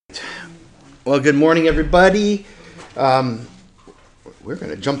Well, good morning, everybody. We're going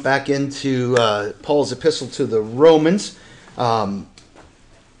to jump back into Paul's epistle to the Romans. We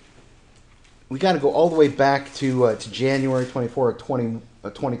got to go all the way back to January 24,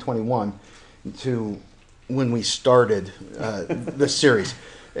 2021, to when we started this series.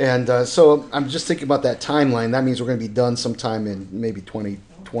 And so I'm just thinking about that timeline. That means we're going to be done sometime in maybe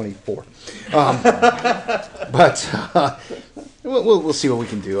 2024. But we'll see what we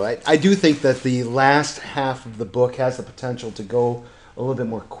can do. I do think that the last half of the book has the potential to go a little bit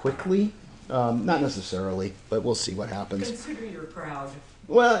more quickly. Not necessarily, but we'll see what happens. Consider your crowd.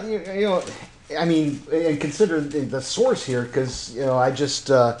 Well, you know, I mean, and consider the source here, because, you know,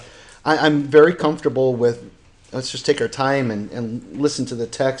 I'm very comfortable with, let's just take our time and listen to the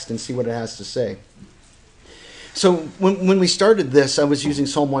text and see what it has to say. So when we started this, I was using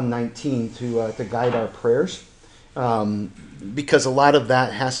Psalm 119 to guide our prayers, because a lot of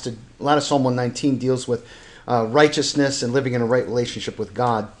Psalm 119 deals with righteousness and living in a right relationship with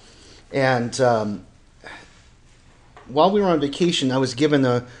God. And while we were on vacation, I was given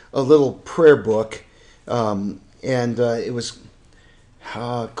a little prayer book, and it was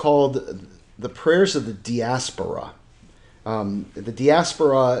called The Prayers of the Diaspora. The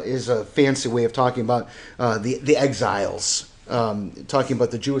diaspora is a fancy way of talking about the exiles, talking about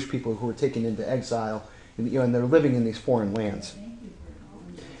the Jewish people who were taken into exile, and they're living in these foreign lands.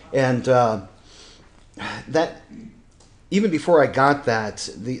 And that, even before I got that,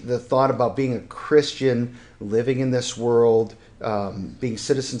 the thought about being a Christian, living in this world, being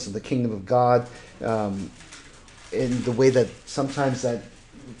citizens of the kingdom of God, in the way that sometimes that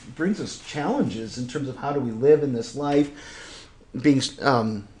brings us challenges in terms of how do we live in this life. There's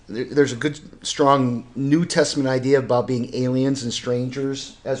a good, strong New Testament idea about being aliens and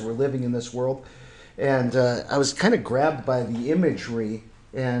strangers as we're living in this world. And I was kind of grabbed by the imagery,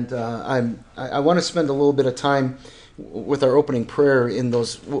 and I want to spend a little bit of time with our opening prayer in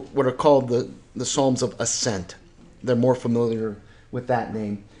those what are called the Psalms of Ascent. They're more familiar with that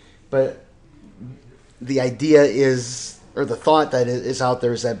name, but the idea is, or the thought that is out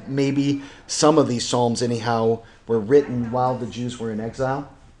there, is that maybe some of these psalms, anyhow, were written while the Jews were in exile,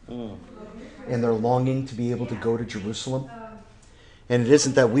 and they're longing to be able to go to Jerusalem. And it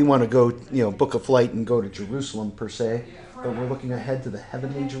isn't that we want to go, book a flight and go to Jerusalem per se, but we're looking ahead to the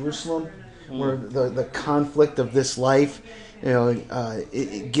heavenly Jerusalem, where the conflict of this life,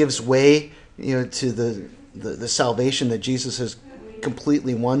 it gives way, to the salvation that Jesus has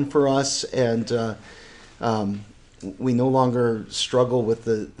completely won for us, and we no longer struggle with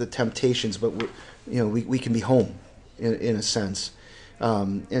the temptations, but we can be home in a sense.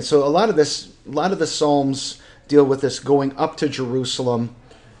 And so a lot of the Psalms deal with this going up to Jerusalem,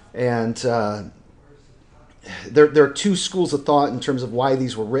 and there are two schools of thought in terms of why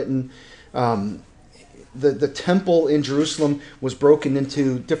these were written. The temple in Jerusalem was broken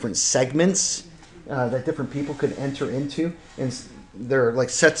into different segments that different people could enter into, and there are like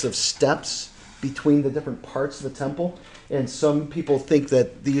sets of steps between the different parts of the temple. And some people think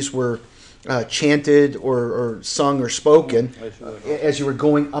that these were chanted or sung or spoken as you were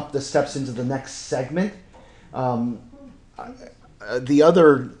going up the steps into the next segment. The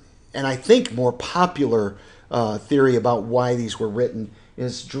other, and I think more popular theory about why these were written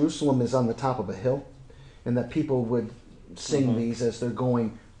is Jerusalem is on the top of a hill, and that people would sing these as they're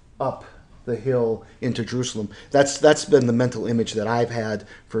going up the hill into Jerusalem. That's been the mental image that I've had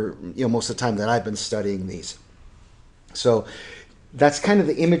for most of the time that I've been studying these. So that's kind of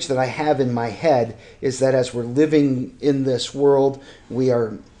the image that I have in my head, is that as we're living in this world, we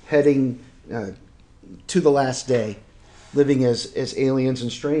are heading to the last day, living as aliens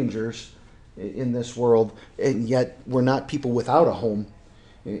and strangers in this world, and yet we're not people without a home.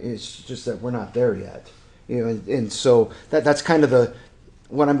 It's just that we're not there yet. And so that's kind of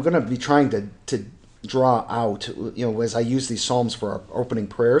what I'm going to be trying to draw out, as I use these Psalms for our opening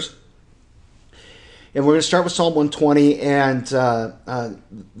prayers. And we're going to start with Psalm 120, and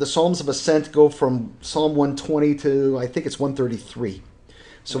the Psalms of Ascent go from Psalm 120 to, I think it's 133.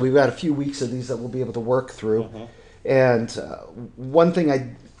 So we've got a few weeks of these that we'll be able to work through. And one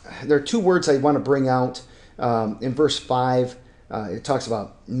thing there are two words I want to bring out. In verse 5, it talks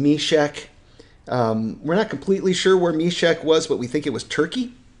about Meshech. We're not completely sure where Meshech was, but we think it was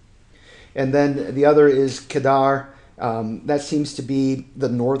Turkey. And then the other is Kedar. That seems to be the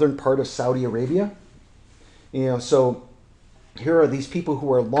northern part of Saudi Arabia. So here are these people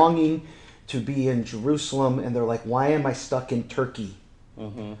who are longing to be in Jerusalem, and they're like, why am I stuck in Turkey?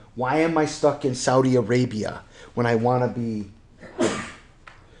 Why am I stuck in Saudi Arabia when I want to be?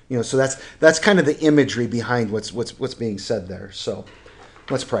 So that's kind of the imagery behind what's being said there. So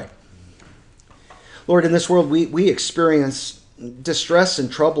let's pray. Lord, in this world we experience distress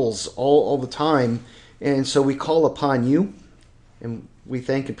and troubles all the time, and so we call upon you, and we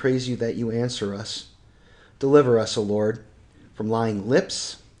thank and praise you that you answer us. Deliver us, O Lord, from lying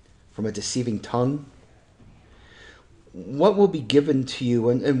lips, from a deceiving tongue. What will be given to you,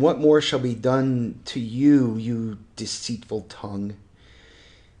 and what more shall be done to you, you deceitful tongue?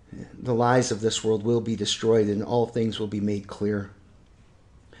 The lies of this world will be destroyed, and all things will be made clear.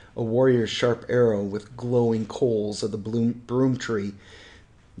 A warrior's sharp arrow with glowing coals of the broom tree.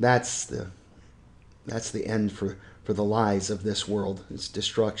 That's the end for the lies of this world. It's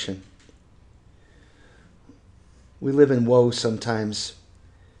destruction. We live in woe sometimes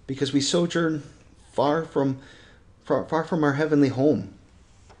because we sojourn far from our heavenly home.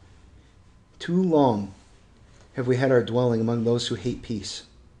 Too long have we had our dwelling among those who hate peace.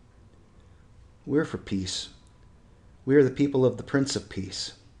 We're for peace. We are the people of the Prince of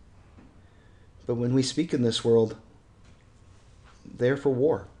Peace. But when we speak in this world, they're for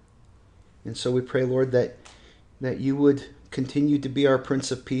war. And so we pray, Lord, that you would continue to be our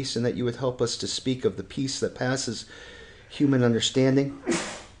Prince of Peace, and that you would help us to speak of the peace that passes human understanding,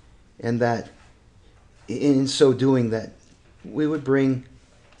 and that in so doing that we would bring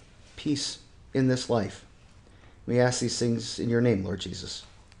peace in this life. We ask these things in your name, Lord Jesus.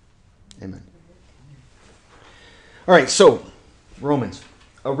 Amen. All right, so Romans,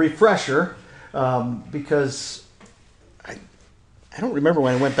 a refresher, because I don't remember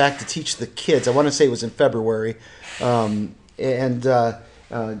when I went back to teach the kids. I want to say it was in February, and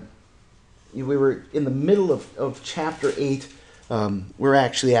we were in the middle of chapter 8. We're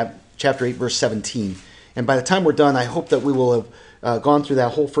actually at chapter 8, verse 17. And by the time we're done, I hope that we will have gone through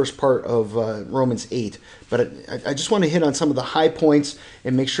that whole first part of Romans 8. But I just want to hit on some of the high points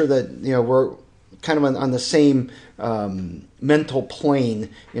and make sure that we're kind of on the same mental plane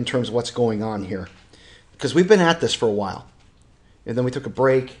in terms of what's going on here. Because we've been at this for a while. And then we took a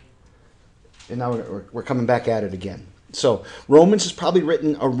break, and now we're coming back at it again. So Romans is probably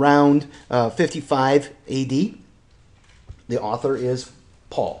written around 55 AD. The author is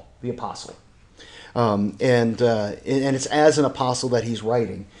Paul, the apostle. And it's as an apostle that he's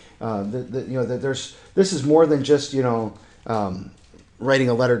writing. This is more than just writing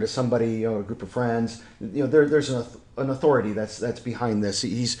a letter to somebody, a group of friends. There's an authority that's behind this.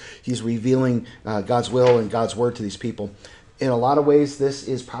 He's revealing God's will and God's word to these people. In a lot of ways, this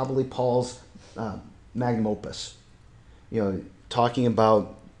is probably Paul's magnum opus. Talking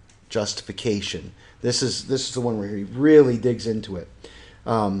about justification. This is the one where he really digs into it.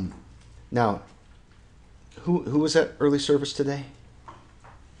 Now, who was at early service today?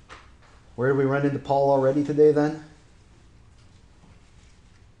 Where did we run into Paul already today then?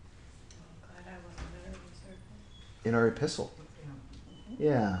 In our epistle.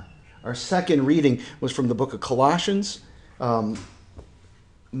 Yeah. Our second reading was from the book of Colossians.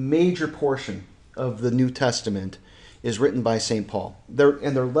 Major portion of the New Testament is written by St. Paul. They're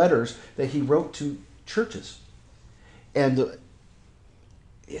letters that he wrote to churches. And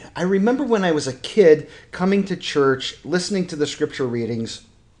I remember when I was a kid coming to church, listening to the scripture readings,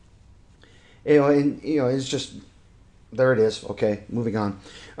 it's just, there it is. Okay, moving on.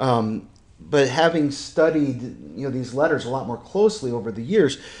 But having studied, these letters a lot more closely over the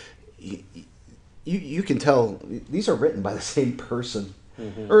years, you can tell these are written by the same person,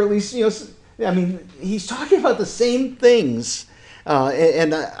 or at least he's talking about the same things,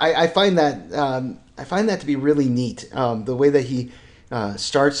 and I find that to be really neat. The way that he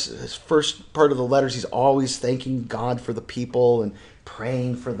starts his first part of the letters, he's always thanking God for the people and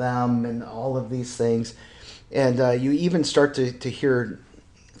praying for them and all of these things, and you even start to hear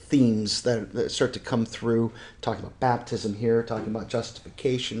themes that start to come through, talking about baptism here, talking about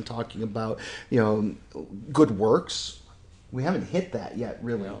justification, talking about good works. We haven't hit that yet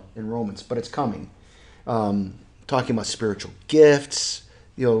really in Romans, but it's coming. Talking about spiritual gifts,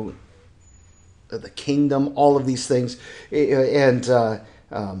 the kingdom, all of these things, and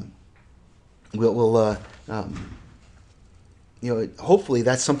we'll hopefully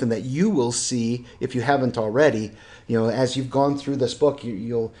that's something that you will see if you haven't already. As you've gone through this book,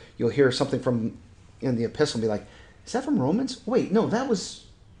 you'll hear something from in the epistle and be like, "Is that from Romans? Wait, no, that was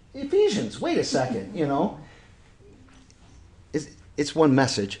Ephesians. Wait a second." It's one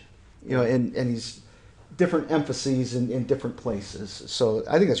message, and he's different emphases in different places. So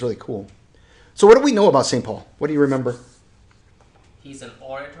I think that's really cool. So what do we know about St. Paul? What do you remember? He's an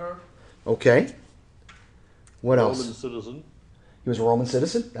orator. Okay. What else? Roman citizen. He was a Roman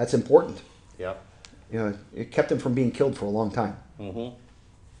citizen. That's important. Yep. It kept him from being killed for a long time.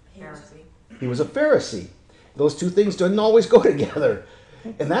 Pharisee. He was a Pharisee. Those two things didn't always go together.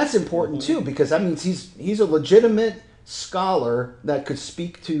 And that's important too, because that means he's a legitimate scholar that could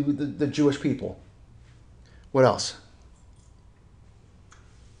speak to the Jewish people. What else?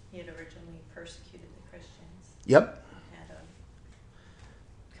 He had originally persecuted the Christians. Yep. Had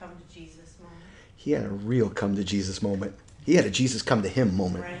a come to Jesus moment. He had a real come to Jesus moment. He had a Jesus come to him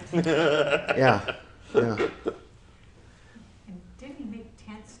moment. Right. Yeah. Yeah. And didn't he make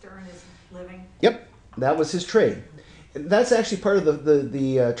tents to earn his living? Yep. That was his trade. That's actually part of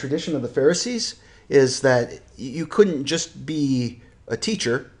the tradition of the Pharisees, is that you couldn't just be a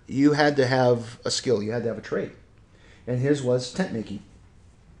teacher. You had to have a skill. You had to have a trade. And his was tent making.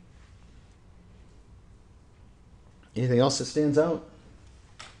 Anything else that stands out?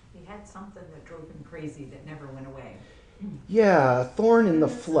 He had something that drove him crazy that never went away. Yeah, a thorn in the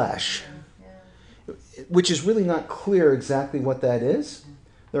flesh, which is really not clear exactly what that is.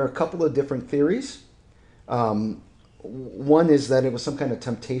 There are a couple of different theories. One is that it was some kind of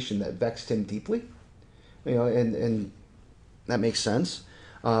temptation that vexed him deeply, and that makes sense.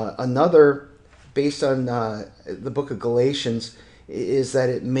 Another, based on the book of Galatians, is that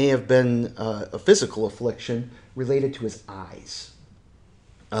it may have been a physical affliction related to his eyes.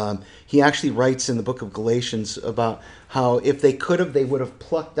 He actually writes in the book of Galatians about how if they could have, they would have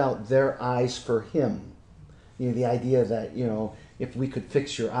plucked out their eyes for him. The idea that, if we could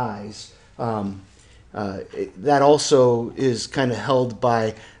fix your eyes. That also is kind of held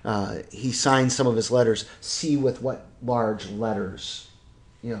by, he signs some of his letters, see with what large letters.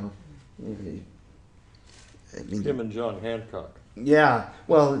 I mean, Him and John Hancock. yeah.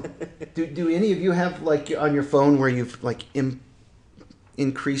 Well, do any of you have, like, on your phone where you've, like,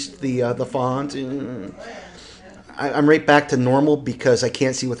 increased the font? I'm right back to normal because I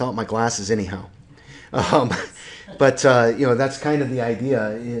can't see without my glasses anyhow. But that's kind of the idea.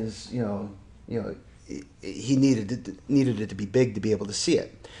 Is he needed it to be big to be able to see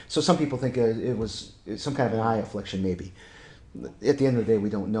it. So some people think it was some kind of an eye affliction, maybe. At the end of the day, we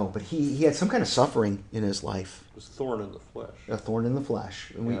don't know. But he had some kind of suffering in his life. It was thorn in the flesh. A thorn in the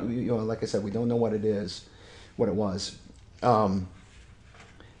flesh. And we like I said, we don't know what it is, what it was.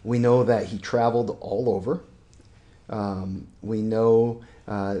 We know that he traveled all over. We know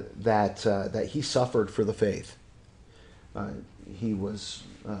that he suffered for the faith. He was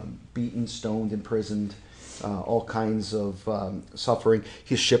beaten, stoned, imprisoned, all kinds of suffering.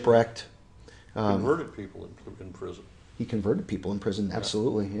 He's shipwrecked. Converted people in prison. He converted people in prison,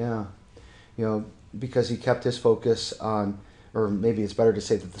 absolutely, yeah. Because he kept his focus on, or maybe it's better to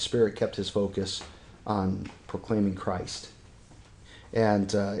say that the Spirit kept his focus on proclaiming Christ.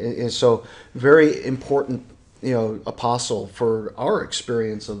 And so very important, apostle for our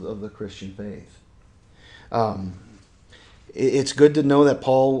experience of the Christian faith. It's good to know that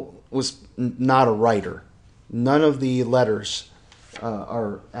Paul was not a writer. None of the letters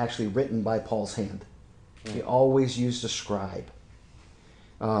are actually written by Paul's hand. He always used a scribe.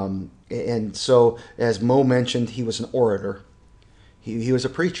 And so, as Mo mentioned, he was an orator. He was a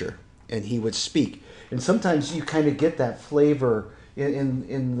preacher, and he would speak. And sometimes you kind of get that flavor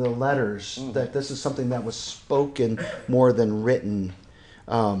in the letters, that this is something that was spoken more than written.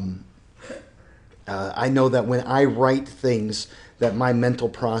 I know that when I write things, that my mental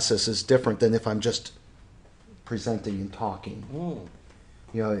process is different than if I'm just presenting and talking.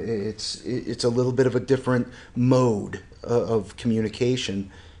 It's a little bit of a different mode of communication,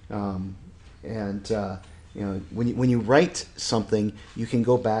 when you write something, you can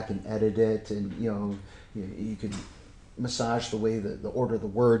go back and edit it, and you can massage the way the order of the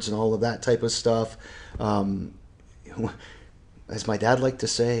words and all of that type of stuff. As my dad liked to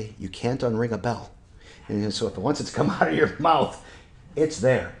say, you can't unring a bell. And so once it's come out of your mouth, it's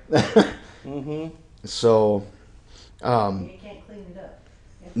there. So, You can't clean it up.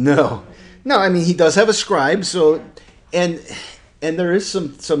 no. I mean, he does have a scribe. So, and there is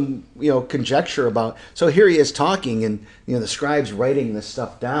some conjecture about. So here he is talking, and the scribe's writing this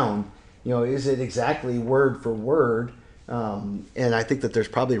stuff down. Is it exactly word for word? And I think that there's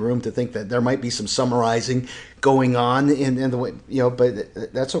probably room to think that there might be some summarizing going on in the way,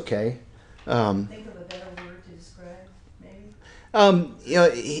 but that's okay. Think of a better word to describe, maybe.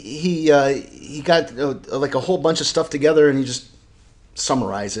 He got like a whole bunch of stuff together, and he just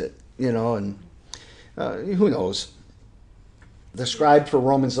summarized it, and who knows? The scribe for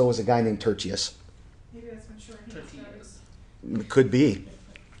Romans, though, was a guy named Tertius. Maybe that's when shorthand Tertius. It could be.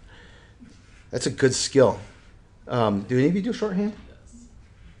 That's a good skill. Do any of you do shorthand?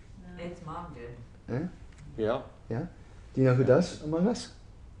 Ed's mom did. Yeah? Yeah. Yeah? Do you know who does among us?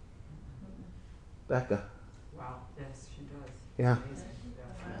 Becca. Wow, yes, she does. Yeah. Amazing.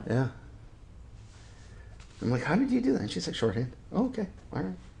 Yeah. I'm like, how did you do that? And she's like, shorthand. Oh, okay, all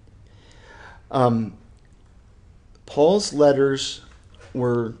right. Paul's letters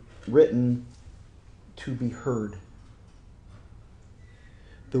were written to be heard.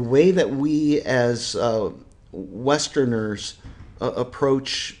 The way that we as Westerners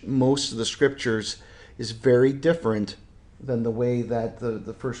approach most of the scriptures is very different than the way that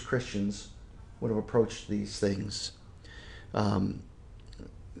the first Christians would have approached these things.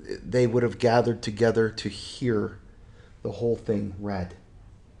 They would have gathered together to hear the whole thing read.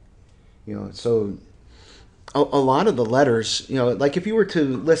 So a lot of the letters, like if you were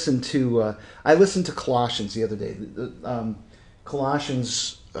to listen to, I listened to Colossians the other day.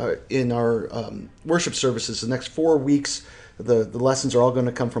 Colossians in our worship services, the next 4 weeks, the lessons are all going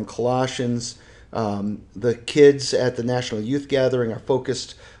to come from Colossians. The kids at the National Youth Gathering are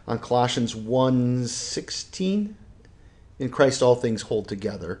focused on Colossians 1:16. In Christ all things hold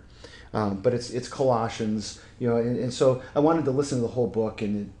together. But it's Colossians, and so I wanted to listen to the whole book,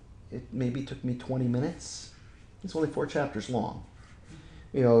 and it maybe took me 20 minutes. It's only 4 chapters long.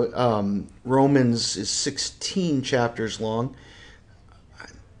 Romans is 16 chapters long.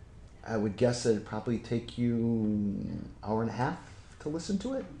 I would guess that it'd probably take you an hour and a half to listen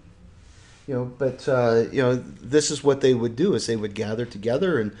to it. But this is what they would do: is they would gather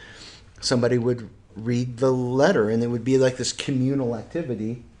together, and somebody would read the letter, and it would be like this communal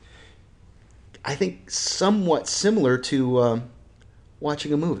activity. I think somewhat similar to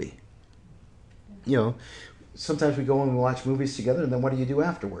watching a movie. Sometimes we go and we watch movies together, and then what do you do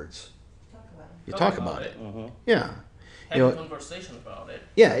afterwards? Talk about it. You talk about it. Yeah. Have a conversation about it.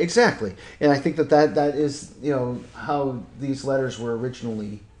 Yeah, exactly. And I think that is, how these letters were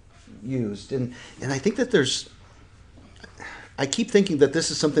originally used. And I think that I keep thinking that this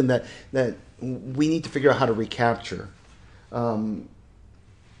is something that we need to figure out how to recapture. But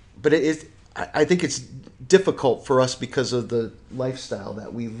I think it's difficult for us because of the lifestyle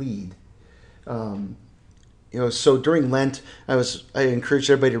that we lead. So during Lent, I encouraged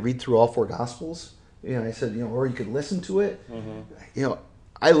everybody to read through all 4 Gospels. I said, or you could listen to it. Mm-hmm.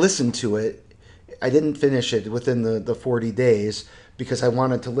 I listened to it. I didn't finish it within the 40 days because I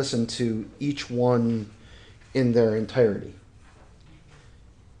wanted to listen to each one in their entirety.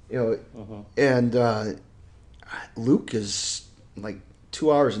 And Luke is like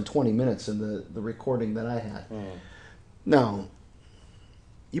 2 hours and 20 minutes in the recording that I had. Now,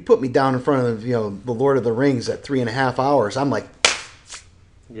 you put me down in front of the Lord of the Rings at 3.5 hours. I'm like,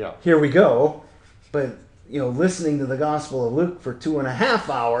 Yeah. here we go. But listening to the Gospel of Luke for 2.5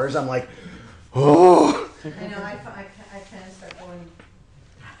 hours, I'm like, oh. I know, I kind of start going.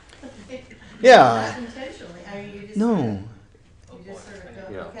 Yeah. Not intentionally. I mean, you just. No. You just sort of go,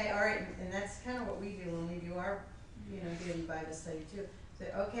 Yeah. okay, all right, and that's kind of what we do when we do our, daily Bible study too. So,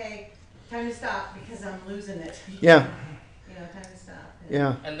 okay, time to stop because I'm losing it. Yeah. Time to stop.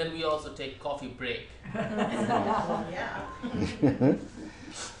 Yeah. And then we also take coffee break. Yeah.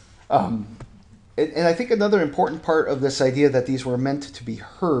 And I think another important part of this idea that these were meant to be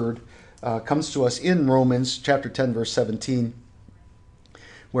heard comes to us in Romans chapter 10, verse 17,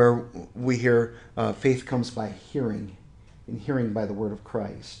 where we hear faith comes by hearing, and hearing by the word of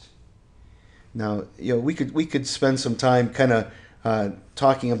Christ. Now, we could spend some time kind of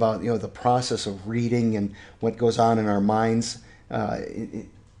talking about the process of reading and what goes on in our minds. It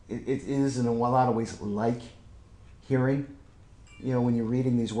is in a lot of ways like hearing. When you're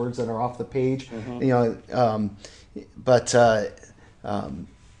reading these words that are off the page, and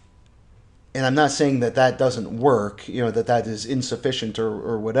I'm not saying that doesn't work, that is insufficient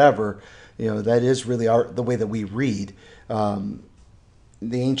or whatever. That is really the way that we read. The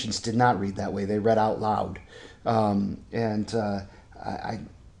ancients did not read that way; they read out loud. I'm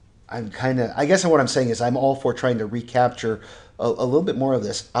I guess what I'm saying is I'm all for trying to recapture a little bit more of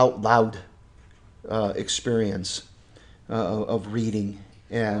this out loud experience of reading.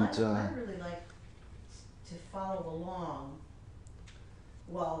 And I really like to follow along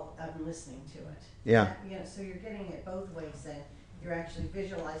while I'm listening to it. Yeah. So you're getting it both ways then. You're actually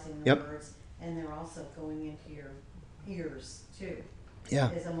visualizing the Yep. words, and they're also going into your ears too. Yeah.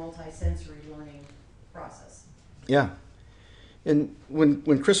 It's a multi-sensory learning process. Yeah. And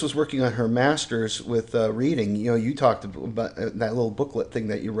when Chris was working on her master's with reading, you talked about that little booklet thing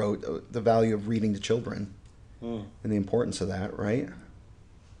that you wrote, the value of reading to children, and the importance of that, right?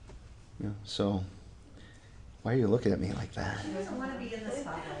 Yeah. So, why are you looking at me like that? She doesn't want to be in the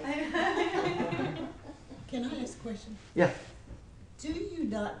spotlight. Can I ask a question? Yeah. Do you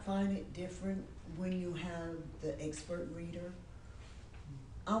not find it different when you have the expert reader?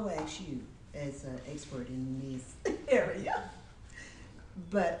 I will ask you as an expert in this area.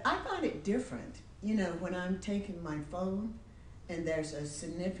 But I find it different you know, when I'm taking my phone and there's a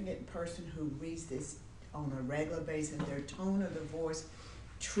significant person who reads this on a regular basis, their tone of the voice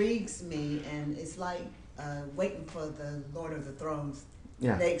intrigues me, and it's like waiting for the Lord of the Thrones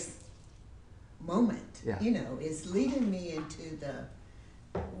Yeah. next moment. Yeah. You know, it's leading me into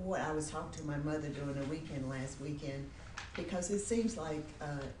what I was talking to my mother during the weekend last weekend, because it seems like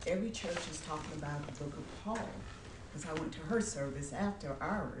every church is talking about the book of Paul. Because I went to her service after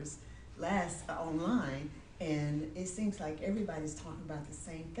ours last online, and it seems like everybody's talking about the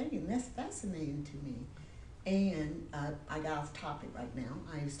same thing, and that's fascinating to me. And I got off topic right now.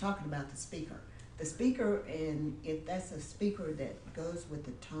 I was talking about the speaker. The speaker, and if that's a speaker that goes with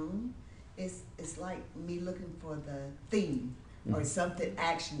the tone, it's like me looking for the theme or something,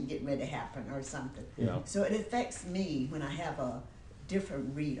 action getting ready to happen or something. Yeah. So it affects me when I have a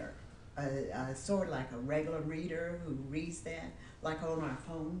different reader, sort of like a regular reader who reads that, like on our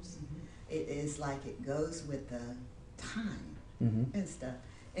phones. It is like it goes with the time and stuff,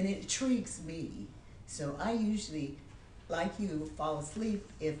 and it intrigues me. So I usually, like you, fall asleep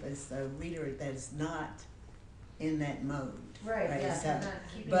if it's a reader that's not in that mode. Right, yeah, So, they're not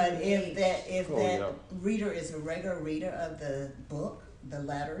keeping but you if that engaged. Oh, that yeah. reader is a regular reader of the book, the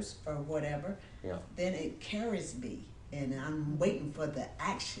letters or whatever, Yeah. then it carries me, and I'm waiting for the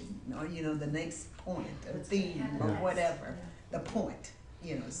action, or you know, the next point, the theme, or whatever, the point,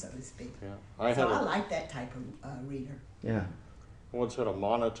 you know, so to speak. Yeah. I So had I a, like that type of reader. Yeah. once had a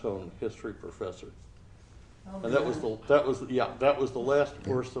monotone history professor. Oh, And that was the last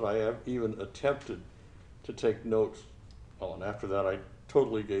course that I have even attempted to take notes on. After that, I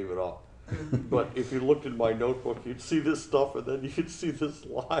totally gave it up. But if you looked in my notebook, you'd see this stuff, and then you'd see this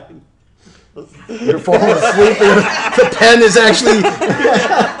line. You're falling asleep. And the pen is actually.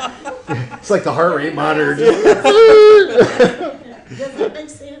 It's like the heart rate monitor. Does that make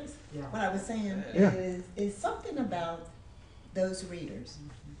sense? What I was saying Yeah. is something about those readers,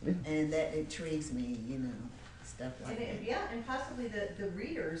 and that intrigues me, you know, stuff like And that. yeah, and possibly the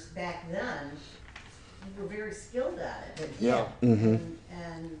readers back then were very skilled at it. But Yeah. And,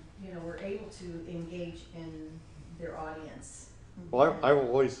 you know, were able to engage in their audience. Well, I'm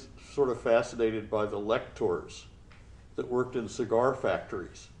always sort of fascinated by the lectors that worked in cigar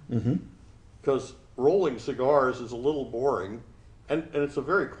factories. Because rolling cigars is a little boring, and it's a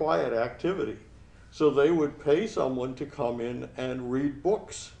very quiet activity. So they would pay someone to come in and read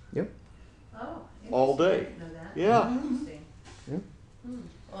books. Yep. Oh, All interesting. I day. didn't know that. Yeah. Interesting.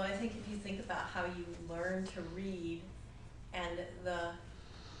 Well, I think if you think about how you learn to read, and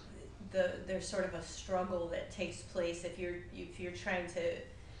there's sort of a struggle that takes place if you're trying to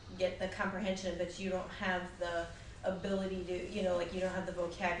get the comprehension, but you don't have the ability to, you know, like you don't have the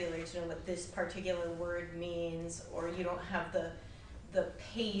vocabulary to know what this particular word means, or you don't have the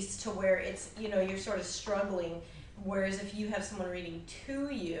pace to where it's, you know, you're sort of struggling. Whereas if you have someone reading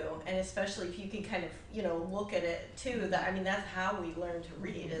to you, and especially if you can kind of, you know, look at it too, I mean, that's how we learn to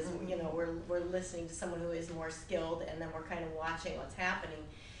read is, you know, we're listening to someone who is more skilled, and then we're kind of watching what's happening.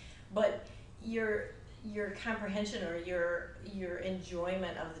 But your comprehension or your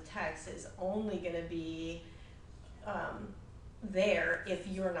enjoyment of the text is only going to be there if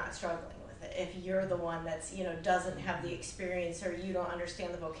you're not struggling with it. If you're the one that's, you know, doesn't have the experience, or you don't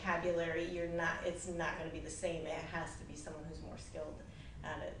understand the vocabulary, it's not going to be the same. It has to be someone who's more skilled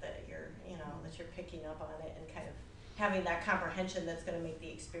at it, that you're picking up on it and kind of having that comprehension that's going to make the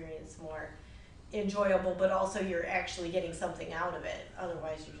experience more enjoyable, but also you're actually getting something out of it.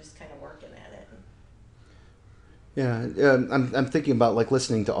 Otherwise, you're just kind of working at it. Yeah, I'm thinking about like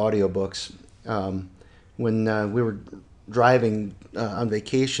listening to audiobooks. When we were driving on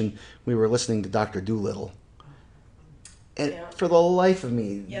vacation, we were listening to Dr. Dolittle. And Yeah. for the life of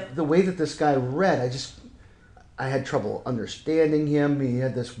me, Yep. the way that this guy read, I had trouble understanding him. He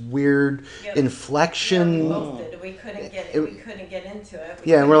had this weird Yep. inflection. We both did. We couldn't get into it.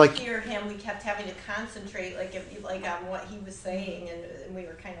 Yeah, and we're couldn't like- hear him. We kept having to concentrate, on what he was saying, and we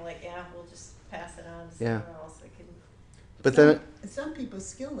were kind of like, yeah, we'll just pass it on to Yeah. someone else. We couldn't. But then, Some people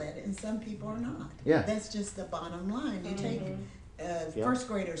skill at it and some people are not. Yeah. That's just the bottom line. You take Yeah. first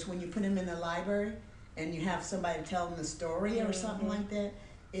graders, when you put them in the library and you have somebody tell them the story or something like that,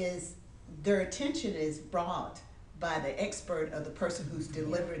 is their attention is brought by the expert or the person who's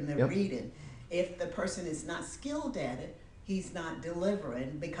delivering the Yep. reading. If the person is not skilled at it, he's not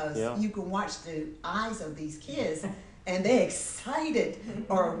delivering, because Yeah. you can watch the eyes of these kids and they're excited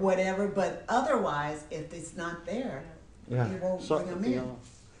or whatever, but otherwise, if it's not there, yeah. you won't bring them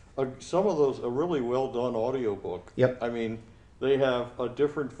in. Some of those, a really well done audiobook. Yep. I mean, they have a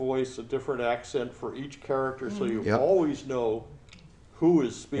different voice, a different accent for each character, so you Yep. always know who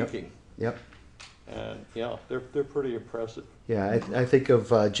is speaking. Yep. And yeah, they're pretty impressive. Yeah, I think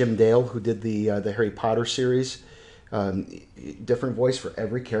of Jim Dale, who did the Harry Potter series. Different voice for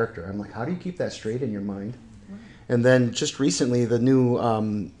every character. I'm like, how do you keep that straight in your mind? And then just recently, the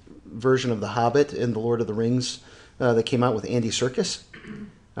new version of The Hobbit and The Lord of the Rings that came out with Andy Serkis,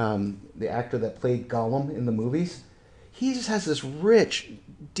 the actor that played Gollum in the movies. He just has this rich,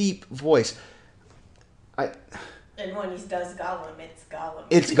 deep voice. And when he does Gollum, it's Gollum.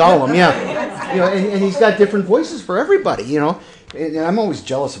 It's Gollum, yeah. And he's got different voices for everybody, And I'm always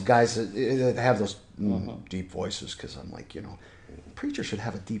jealous of guys that have those deep voices, because I'm like, preacher should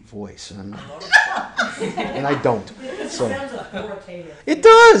have a deep voice, and I don't. So Sounds authoritative. it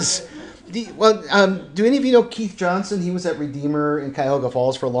does. Do any of you know Keith Johnson? He was at Redeemer in Cuyahoga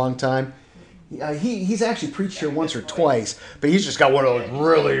Falls for a long time. He's actually preached here once or twice, but he's just got one of those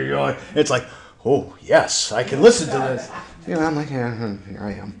really. It's like, oh yes, I can listen to this. I'm like, yeah, here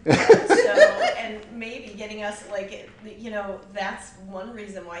I am. So, and maybe getting us that's one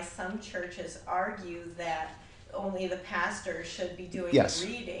reason why some churches argue that only the pastor should be doing Yes. the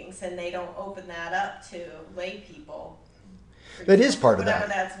readings, and they don't open that up to lay people. That is part of whatever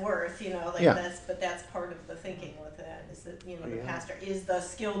that. that's worth, Yeah. that's part of the thinking with that, is that, the Yeah. pastor is the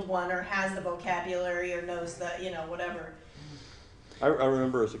skilled one, or has the vocabulary, or knows the, whatever. I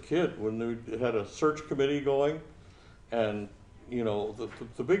remember as a kid when we had a search committee going, and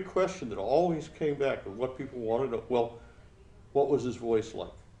the big question that always came back of what people wanted to, well, what was his voice like?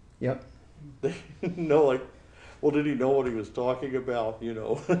 Yep. They know, like, well, did he know what he was talking about?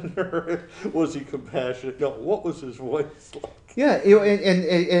 Was he compassionate? No, what was his voice like? Yeah, and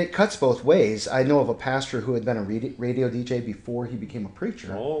it cuts both ways. I know of a pastor who had been a radio DJ before he became a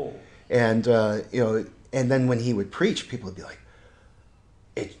preacher. Oh, And and then when he would preach, people would be like,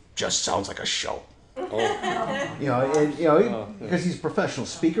 "It just sounds like a show." oh, Because he's a professional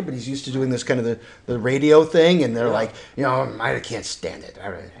speaker, but he's used to doing this kind of the radio thing, and they're like, I can't stand it.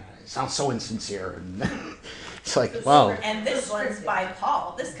 It sounds so insincere, and it's like, wow. And this one's by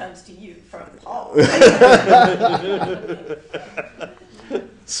Paul. This comes to you from Paul.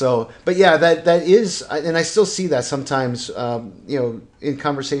 So, but yeah, that is, and I still see that sometimes, in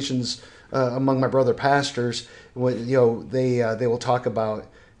conversations among my brother pastors, when they will talk about,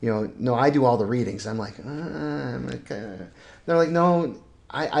 no, I do all the readings. I'm like, they're like, no,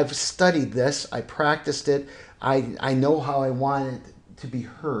 I've studied this, I practiced it, I know how I want it to be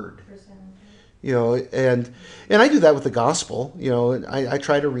heard. And I do that with the gospel. I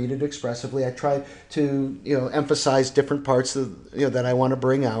try to read it expressively. I try to emphasize different parts of that I want to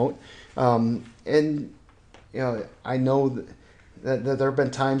bring out. And I know that there have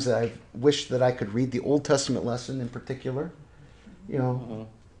been times that I've wished that I could read the Old Testament lesson in particular.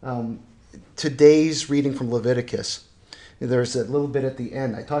 Today's reading from Leviticus, there's that little bit at the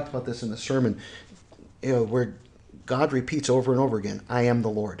end. I talked about this in the sermon, where God repeats over and over again, "I am the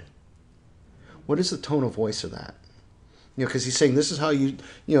Lord." What is the tone of voice of that? Because he's saying, this is how you,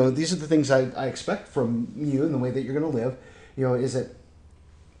 these are the things I expect from you and the way that you're going to live. Is it,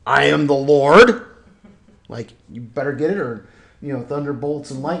 "I am the Lord"? Like, you better get it, or,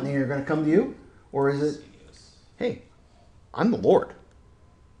 thunderbolts and lightning are going to come to you? Or is it, "Hey, I'm the Lord.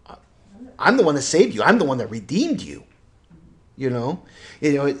 I'm the one that saved you. I'm the one that redeemed you."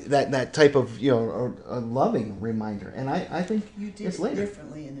 That type of, a loving reminder. And I think You did it's it later.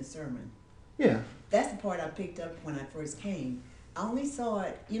 differently in the sermon. Yeah. That's the part I picked up when I first came. I only saw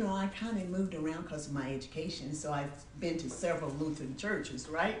it, I kind of moved around because of my education, so I've been to several Lutheran churches,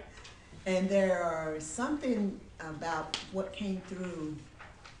 right? And there are something about what came through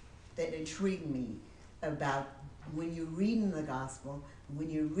that intrigued me about when you're reading the gospel, when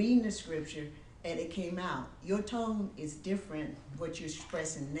you're reading the scripture, and it came out. Your tone is different, what you're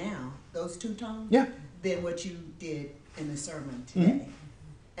expressing now, those two tones, Yeah. than what you did in the sermon today.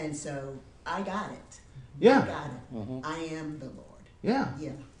 And so I got it. Yeah. I got it. I am the Lord. Yeah.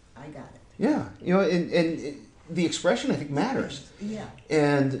 Yeah, I got it. Yeah. And the expression, I think, matters. Yeah.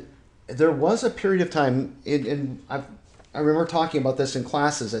 And there was a period of time, and I remember talking about this in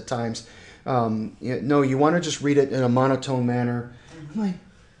classes at times. You want to just read it in a monotone manner. I'm like,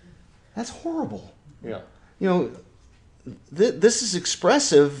 that's horrible. yeah. This is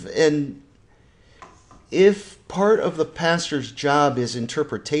expressive, and if part of the pastor's job is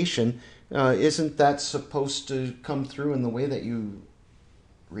interpretation, isn't that supposed to come through in the way that you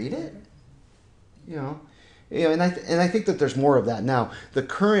read it? And I think that there's more of that now. The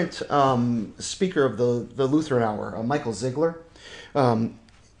current speaker of the Lutheran Hour, Michael Ziegler,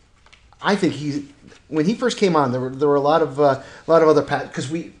 I think when he first came on, there were a lot of other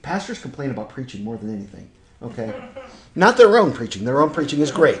because pastors complain about preaching more than anything. Okay, not their own preaching. Their own preaching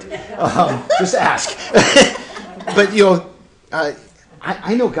is great. Just ask. But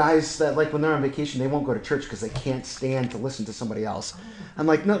I know guys that, like, when they're on vacation, they won't go to church because they can't stand to listen to somebody else. I'm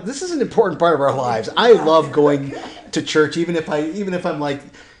like, no, this is an important part of our lives. I love going to church, even if I'm like,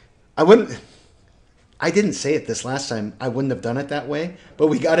 I didn't say it this last time. I wouldn't have done it that way. But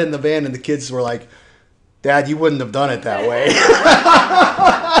we got in the van and the kids were like, Dad, you wouldn't have done it that way.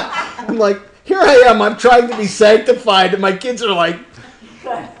 I'm like, here I am. I'm trying to be sanctified. And my kids are like,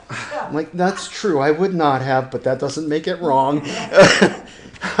 I'm like, that's true. I would not have, but that doesn't make it wrong. I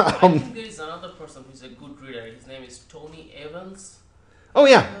think there is another person who's a good reader. His name is Tony Evans. Oh,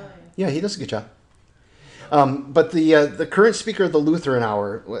 yeah. Yeah, he does a good job. But the current speaker of the Lutheran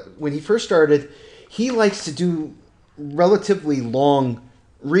Hour, when he first started, he likes to do relatively long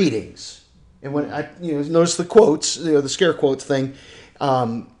readings. And when I notice the quotes, the scare quotes thing,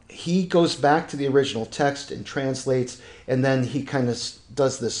 he goes back to the original text and translates, and then he kind of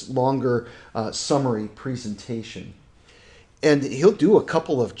does this longer summary presentation. And he'll do a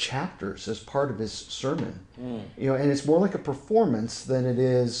couple of chapters as part of his sermon. And it's more like a performance than it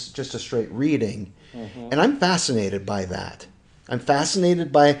is just a straight reading. And I'm fascinated by that. I'm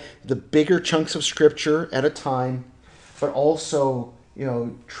fascinated by the bigger chunks of Scripture at a time, but also,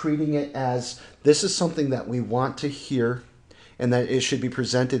 treating it as this is something that we want to hear, and that it should be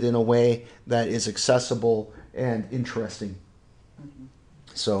presented in a way that is accessible and interesting.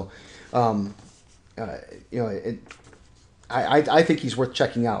 So, I think he's worth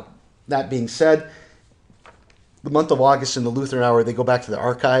checking out. That being said, the month of August in the Lutheran Hour, they go back to the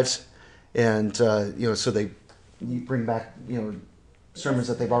archives, and so they bring back sermons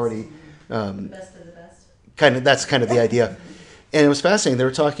that they've already Best of the best. That's kind of the idea. And it was fascinating. They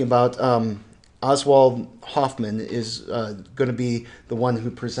were talking about Oswald Hoffman is going to be the one who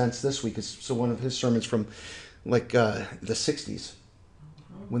presents this week. So one of his sermons from the 60s,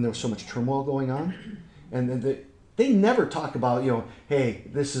 when there was so much turmoil going on, and then they never talk about hey,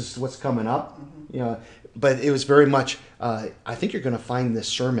 this is what's coming up, But it was very much. I think you're going to find this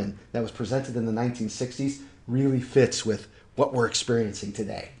sermon that was presented in the 1960s really fits with what we're experiencing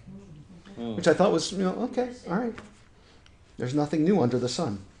today, which I thought was okay, all right. There's nothing new under the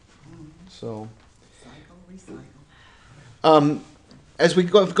sun. So, as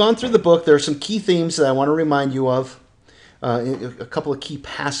we've gone through the book, there are some key themes that I want to remind you of. A couple of key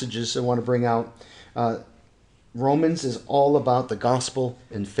passages I want to bring out. Romans is all about the gospel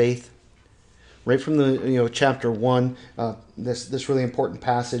and faith. Right from the chapter 1, this really important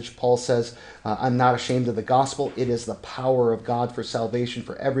passage, Paul says, "I'm not ashamed of the gospel. It is the power of God for salvation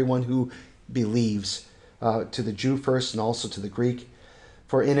for everyone who believes, to the Jew first and also to the Greek.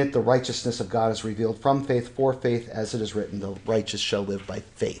 For in it the righteousness of God is revealed from faith for faith, as it is written, the righteous shall live by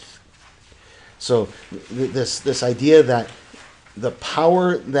faith." So this idea that the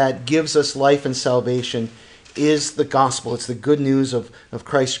power that gives us life and salvation is the gospel. It's the good news of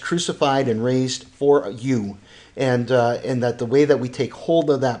Christ crucified and raised for you, and that the way that we take hold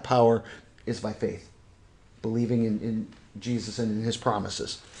of that power is by faith, believing in Jesus and in his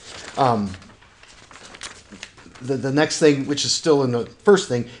promises. The next thing, which is still in the first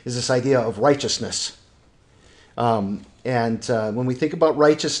thing, is this idea of righteousness. And when we think about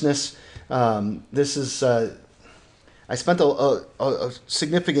righteousness, this is... I spent a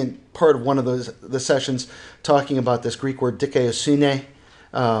significant part of one of the sessions talking about this Greek word dikaiosune.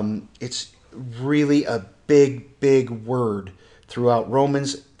 It's really a big word throughout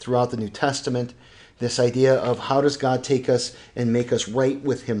Romans, throughout the New Testament. This idea of how does God take us and make us right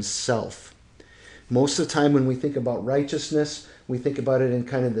with himself. Most of the time when we think about righteousness, we think about it in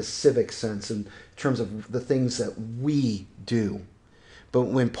kind of the civic sense, in terms of the things that we do. But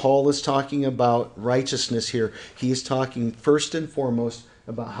when Paul is talking about righteousness here, he is talking first and foremost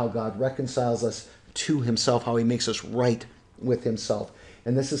about how God reconciles us to himself, how he makes us right with himself.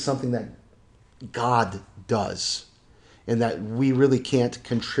 And this is something that God does and that we really can't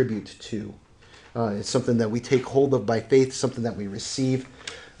contribute to. It's something that we take hold of by faith, something that we receive.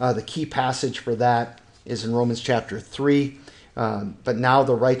 The key passage for that is in Romans chapter 3. But now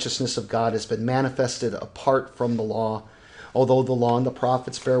the righteousness of God has been manifested apart from the law, although the law and the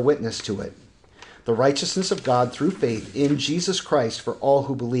prophets bear witness to it. The righteousness of God through faith in Jesus Christ for all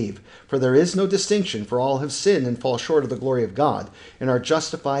who believe. For there is no distinction, for all have sinned and fall short of the glory of God, and are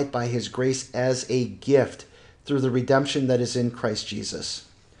justified by his grace as a gift through the redemption that is in Christ Jesus,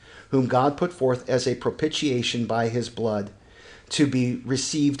 whom God put forth as a propitiation by his blood, to be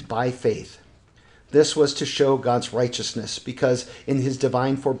received by faith. This was to show God's righteousness, because in his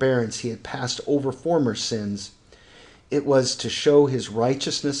divine forbearance he had passed over former sins. It was to show his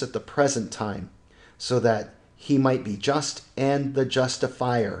righteousness at the present time, so that he might be just and the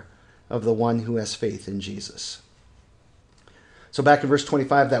justifier of the one who has faith in Jesus. So back in verse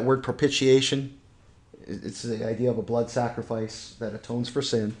 25, that word propitiation, it's the idea of a blood sacrifice that atones for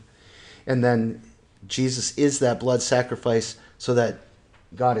sin. And then Jesus is that blood sacrifice so that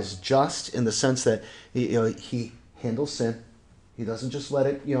God is just in the sense that he handles sin. He doesn't just let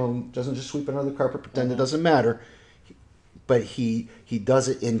it, doesn't just sweep it under the carpet, pretend it doesn't matter. But he does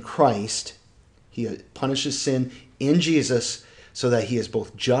it in Christ. He punishes sin in Jesus so that he is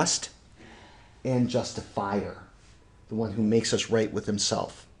both just and justifier, the one who makes us right with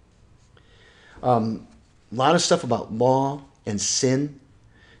himself. A lot of stuff about law and sin,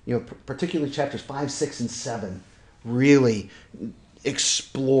 particularly chapters 5, 6, and 7, really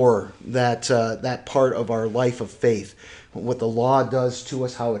explore that part of our life of faith, what the law does to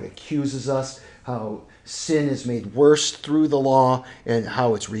us, how it accuses us, how sin is made worse through the law, and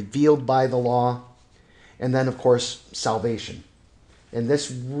how it's revealed by the law, and then of course salvation. And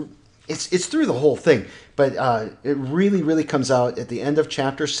this, it's through the whole thing, but it really comes out at the end of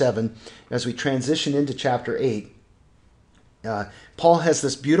chapter 7 as we transition into chapter 8. Paul has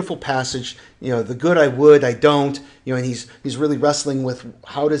this beautiful passage, the good I would, I don't, and he's really wrestling with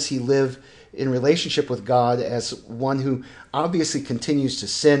how does he live in relationship with God as one who obviously continues to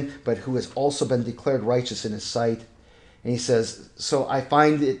sin, but who has also been declared righteous in his sight. And he says, so I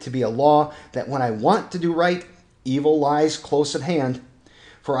find it to be a law that when I want to do right, evil lies close at hand.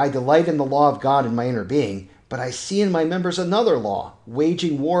 For I delight in the law of God in my inner being, but I see in my members another law,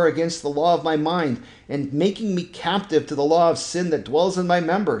 waging war against the law of my mind, and making me captive to the law of sin that dwells in my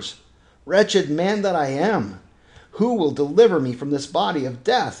members. Wretched man that I am, who will deliver me from this body of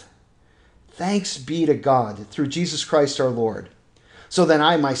death? Thanks be to God through Jesus Christ our Lord. So then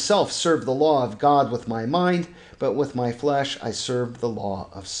I myself serve the law of God with my mind, but with my flesh I serve the law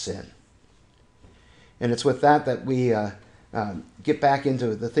of sin. And it's with that we get back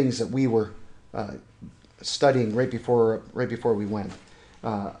into the things that we were studying right before we went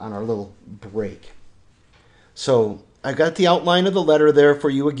on our little break. So I got the outline of the letter there for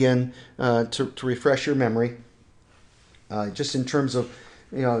you again to refresh your memory, just in terms of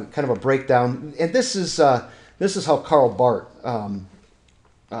kind of a breakdown. And this is how Karl Barth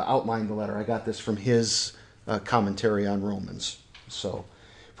outlined the letter. I got this from his commentary on Romans. So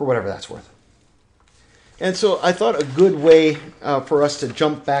for whatever that's worth. And so I thought a good way for us to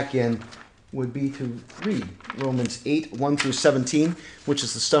jump back in would be to read Romans 8, 1 through 17, which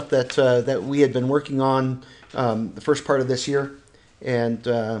is the stuff that we had been working on the first part of this year. And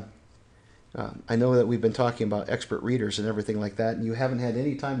I know that we've been talking about expert readers and everything like that, and you haven't had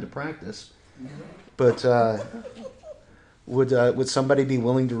any time to practice. But would somebody be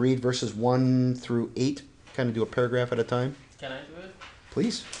willing to read verses 1 through 8, kind of do a paragraph at a time? Can I do it?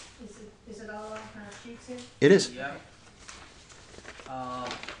 Please. Is it all on sheets here? It is. Yeah.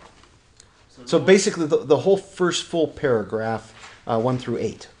 So basically, the whole first full paragraph, 1 through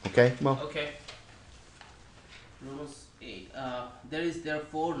 8. Okay, Mo? Okay. Romans 8. There is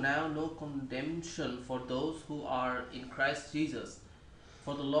therefore now no condemnation for those who are in Christ Jesus.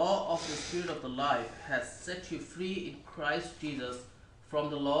 For the law of the Spirit of the life has set you free in Christ Jesus from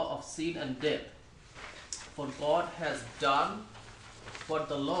the law of sin and death. For God has done what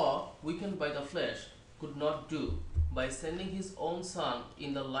the law, weakened by the flesh, could not do, by sending his own Son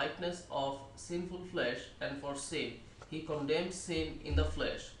in the likeness of sinful flesh, and for sin, he condemned sin in the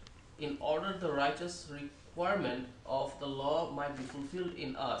flesh, in order the righteous requirement of the law might be fulfilled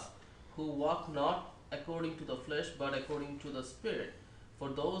in us, who walk not according to the flesh, but according to the Spirit. For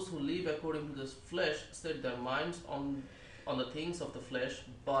those who live according to the flesh set their minds on the things of the flesh,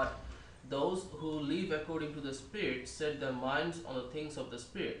 but those who live according to the Spirit set their minds on the things of the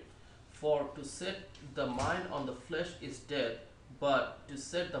Spirit. For to set the mind on the flesh is death, but to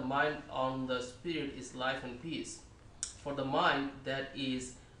set the mind on the Spirit is life and peace. For the mind that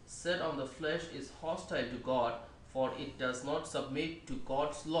is set on the flesh is hostile to God, for it does not submit to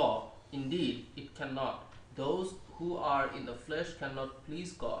God's law. Indeed, it cannot. Those who are in the flesh cannot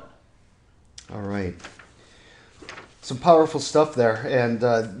please God. All right. Some powerful stuff there, and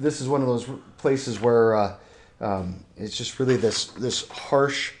this is one of those places where it's just really this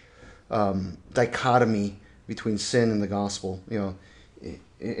harsh dichotomy between sin and the gospel.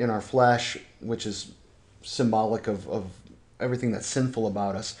 In our flesh, which is symbolic of everything that's sinful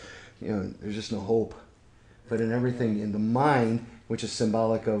about us, there's just no hope. But in everything in the mind, which is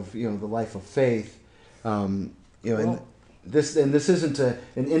symbolic of the life of faith, and this isn't an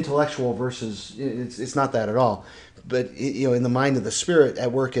intellectual versus it's not that at all. But in the mind of the Spirit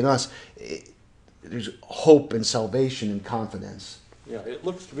at work in us, there's hope and salvation and confidence. Yeah, it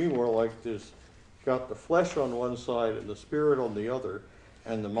looks to me more like there's got the flesh on one side and the spirit on the other,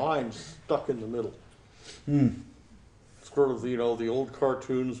 and the mind's stuck in the middle. Sort of, the old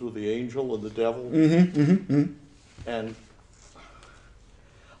cartoons with the angel and the devil. And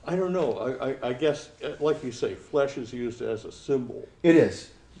I don't know, I guess, like you say, flesh is used as a symbol. It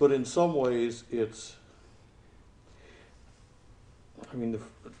is. But in some ways, the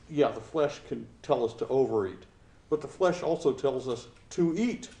flesh can tell us to overeat. But the flesh also tells us to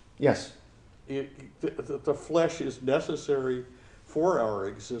eat. Yes. The flesh is necessary for our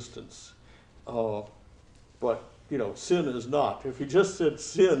existence. But, sin is not. If he just said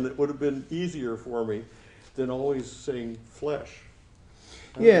sin, it would have been easier for me than always saying flesh.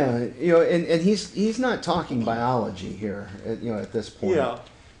 Yeah, and he's not talking biology here, at this point. Yeah.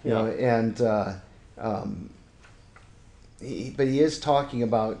 But he is talking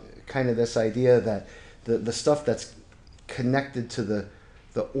about kind of this idea that the stuff that's connected to the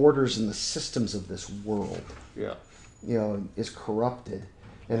orders and the systems of this world, Yeah. Is corrupted,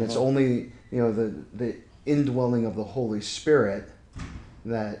 and it's only the indwelling of the Holy Spirit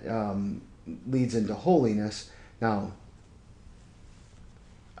that leads into holiness. Now,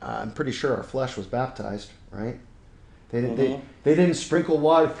 I'm pretty sure our flesh was baptized, right? They didn't sprinkle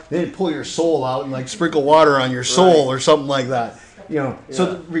water. They didn't pull your soul out and sprinkle water on your soul or something like that.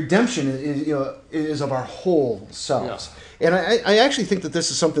 So the redemption is of our whole selves. Yeah. And I actually think that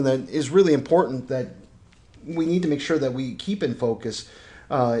this is something that is really important that we need to make sure that we keep in focus.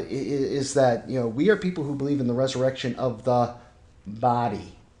 Is that we are people who believe in the resurrection of the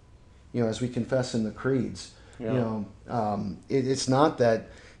body. As we confess in the creeds. Yeah. It's not that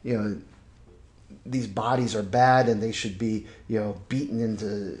these bodies are bad and they should be beaten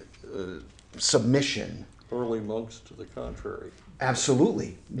into submission. Early monks to the contrary.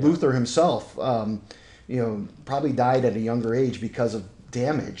 Absolutely. Yeah. Luther himself probably died at a younger age because of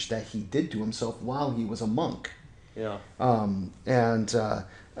damage that he did to himself while he was a monk. Yeah. And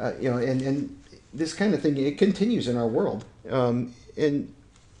this kind of thing, it continues in our world. And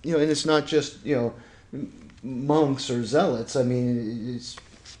it's not just monks or zealots. I mean,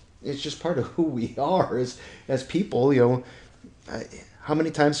 it's just part of who we are as people. How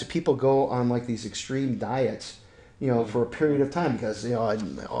many times do people go on these extreme diets, for a period of time because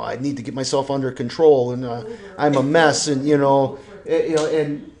I need to get myself under control and I'm a mess and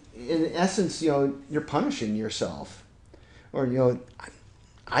and in essence you're punishing yourself, or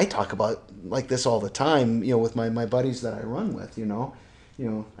I talk about this all the time with my buddies that I run with.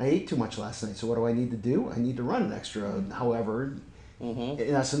 I ate too much last night, so what do I need to do? I need to run an extra however.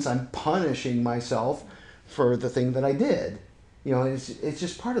 In essence, I'm punishing myself for the thing that I did. It's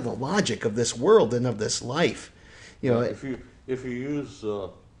just part of the logic of this world and of this life. If you use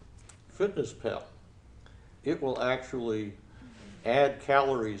FitnessPal, it will actually add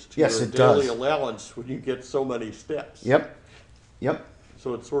calories to Yes, your it daily does. allowance when you get so many steps. Yep.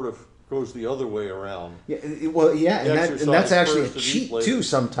 So it sort of goes the other way around. Yeah. And that's actually a first and cheat eat later. too.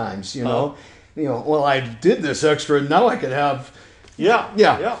 Sometimes, well, I did this extra, and now I can have. Yeah.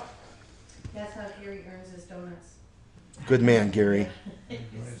 That's how Gary earns his donuts. Good man, Gary.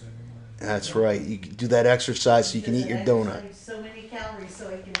 That's right. You can do that exercise so you can eat your donut. So many calories so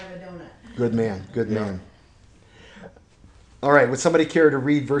he can have a donut. Good man. Good man. All right. Would somebody care to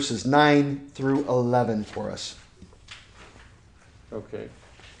read verses 9 through 11 for us? Okay.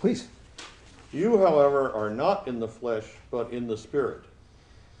 Please. You, however, are not in the flesh, but in the Spirit.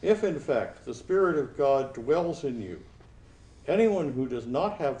 If, in fact, the Spirit of God dwells in you, anyone who does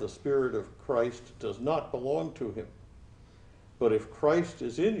not have the Spirit of Christ does not belong to him. But if Christ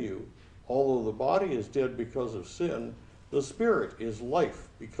is in you, although the body is dead because of sin, the Spirit is life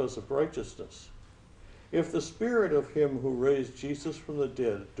because of righteousness. If the Spirit of him who raised Jesus from the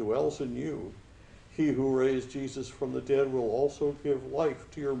dead dwells in you, he who raised Jesus from the dead will also give life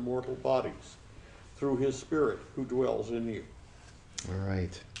to your mortal bodies through his Spirit who dwells in you. All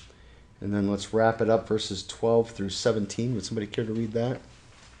right. And then let's wrap it up, verses 12 through 17. Would somebody care to read that?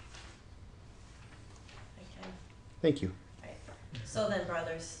 Okay. Thank you. Right. So then,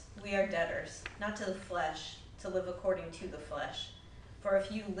 brothers, we are debtors, not to the flesh, to live according to the flesh. For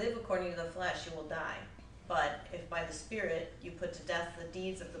if you live according to the flesh, you will die. But if by the Spirit you put to death the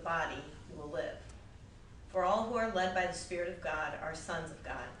deeds of the body, you will live. For all who are led by the Spirit of God are sons of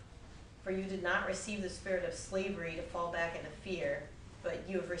God. For you did not receive the spirit of slavery to fall back into fear, but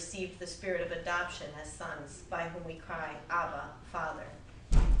you have received the Spirit of adoption as sons, by whom we cry, Abba, Father.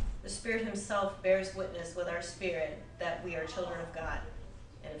 The Spirit himself bears witness with our spirit that we are children of God.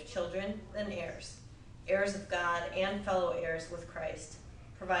 And if children, then heirs, heirs of God and fellow heirs with Christ,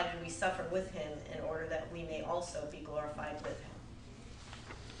 provided we suffer with him in order that we may also be glorified with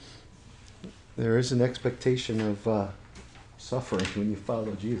him. There is an expectation of suffering when you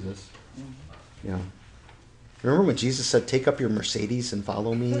follow Jesus. Yeah. Remember when Jesus said, "Take up your Mercedes and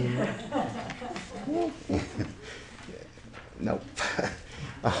follow me"? Nope.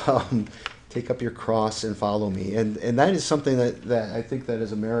 Take up your cross and follow me. And that is something that I think that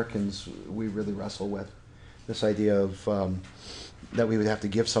as Americans we really wrestle with. This idea of that we would have to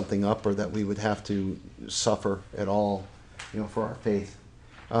give something up, or that we would have to suffer at all, for our faith.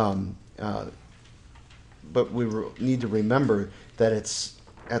 But we need to remember that it's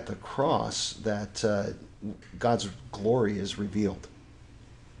at the cross that God's glory is revealed.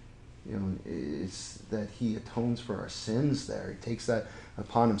 It's that He atones for our sins there. He takes that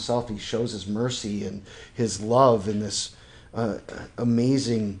upon Himself. He shows His mercy and His love in this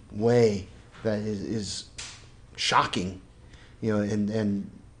amazing way that is shocking. And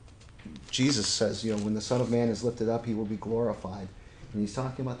Jesus says, when the Son of Man is lifted up, He will be glorified. And He's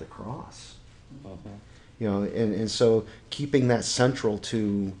talking about the cross. And so keeping that central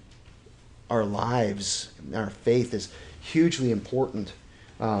to our lives, our faith, is hugely important.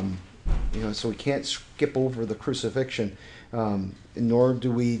 So we can't skip over the crucifixion, nor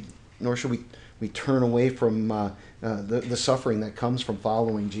should we turn away from the suffering that comes from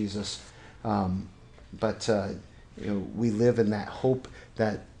following Jesus. But we live in that hope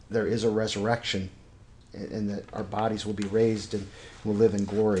that there is a resurrection, and that our bodies will be raised and will live in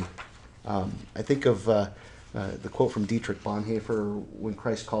glory. I think of the quote from Dietrich Bonhoeffer: "When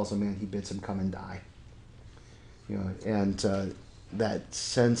Christ calls a man, He bids him come and die." And that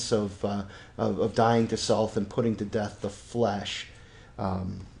sense of dying to self and putting to death the flesh.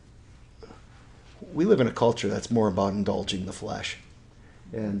 We live in a culture that's more about indulging the flesh,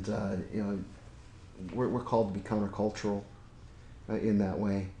 and we're called to be countercultural in that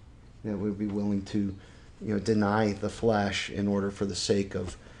way. We'd be willing to deny the flesh in order for the sake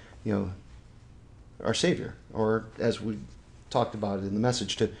of our Savior, or as we talked about it in the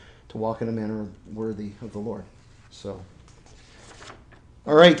message, to walk in a manner worthy of the Lord. So,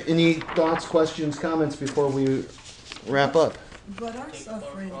 all right, any thoughts, questions, comments before we wrap up? But our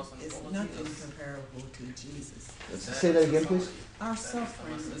suffering is nothing comparable to Jesus. Say that again, please. Our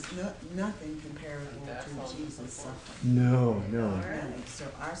suffering is nothing comparable to Jesus' suffering. No. So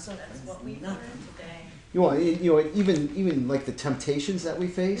our suffering That's what is we learned nothing. today. Even like the temptations that we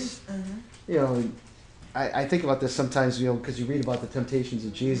face. I think about this sometimes, because you read about the temptations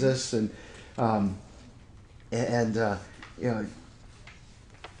of Jesus, and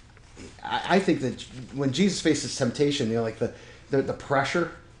I think that when Jesus faces temptation, like the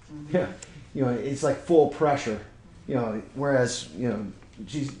pressure, it's like full pressure, whereas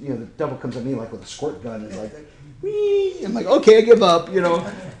Jesus, the devil comes at me like with a squirt gun and is like, whee! I'm like, okay, I give up,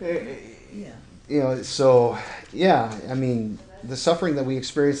 So I mean, the suffering that we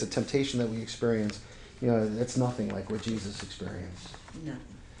experience, the temptation that we experience, it's nothing like what Jesus experienced. Nothing.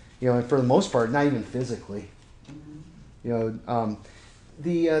 And for the most part, not even physically. The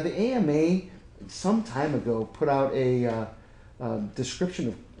AMA some time ago put out a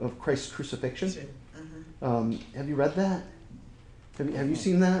description of Christ's crucifixion. Have you read that? Have you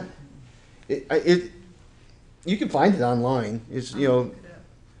seen that? You can find it online. It's the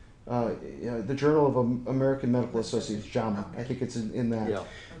Journal of American Medical Associates, JAMA. I think it's in that. Yeah.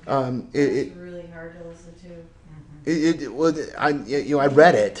 It's really hard to listen to. I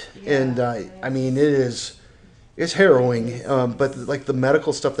read it, and I mean it's harrowing. But like the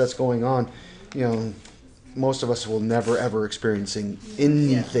medical stuff that's going on, most of us will never ever experiencing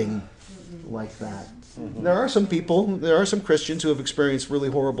anything like that. There are some Christians who have experienced really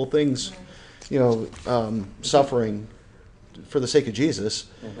horrible things, suffering for the sake of Jesus,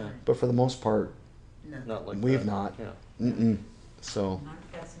 but for the most part, Not like we've that. not. Yeah. So.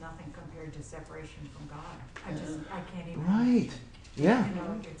 That's nothing compared to separation from God. I can't even. Right. Yeah. And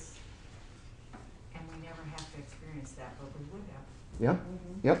we never have to experience that, but we would have. Yep.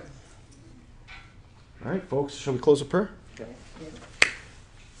 Yep. All right, folks, shall we close with prayer? Okay.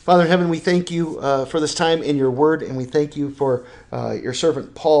 Father in heaven, we thank you for this time in your word, and we thank you for your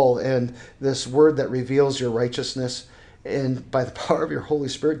servant Paul and this word that reveals your righteousness, and by the power of your Holy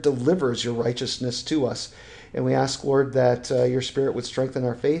Spirit delivers your righteousness to us. And we ask, Lord, that your Spirit would strengthen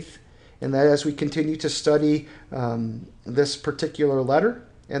our faith, and that as we continue to study this particular letter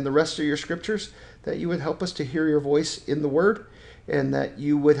and the rest of your scriptures, that you would help us to hear your voice in the word, and that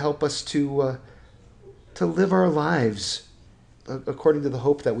you would help us to live our lives according to the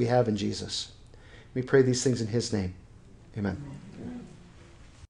hope that we have in Jesus. We pray these things in his name. Amen.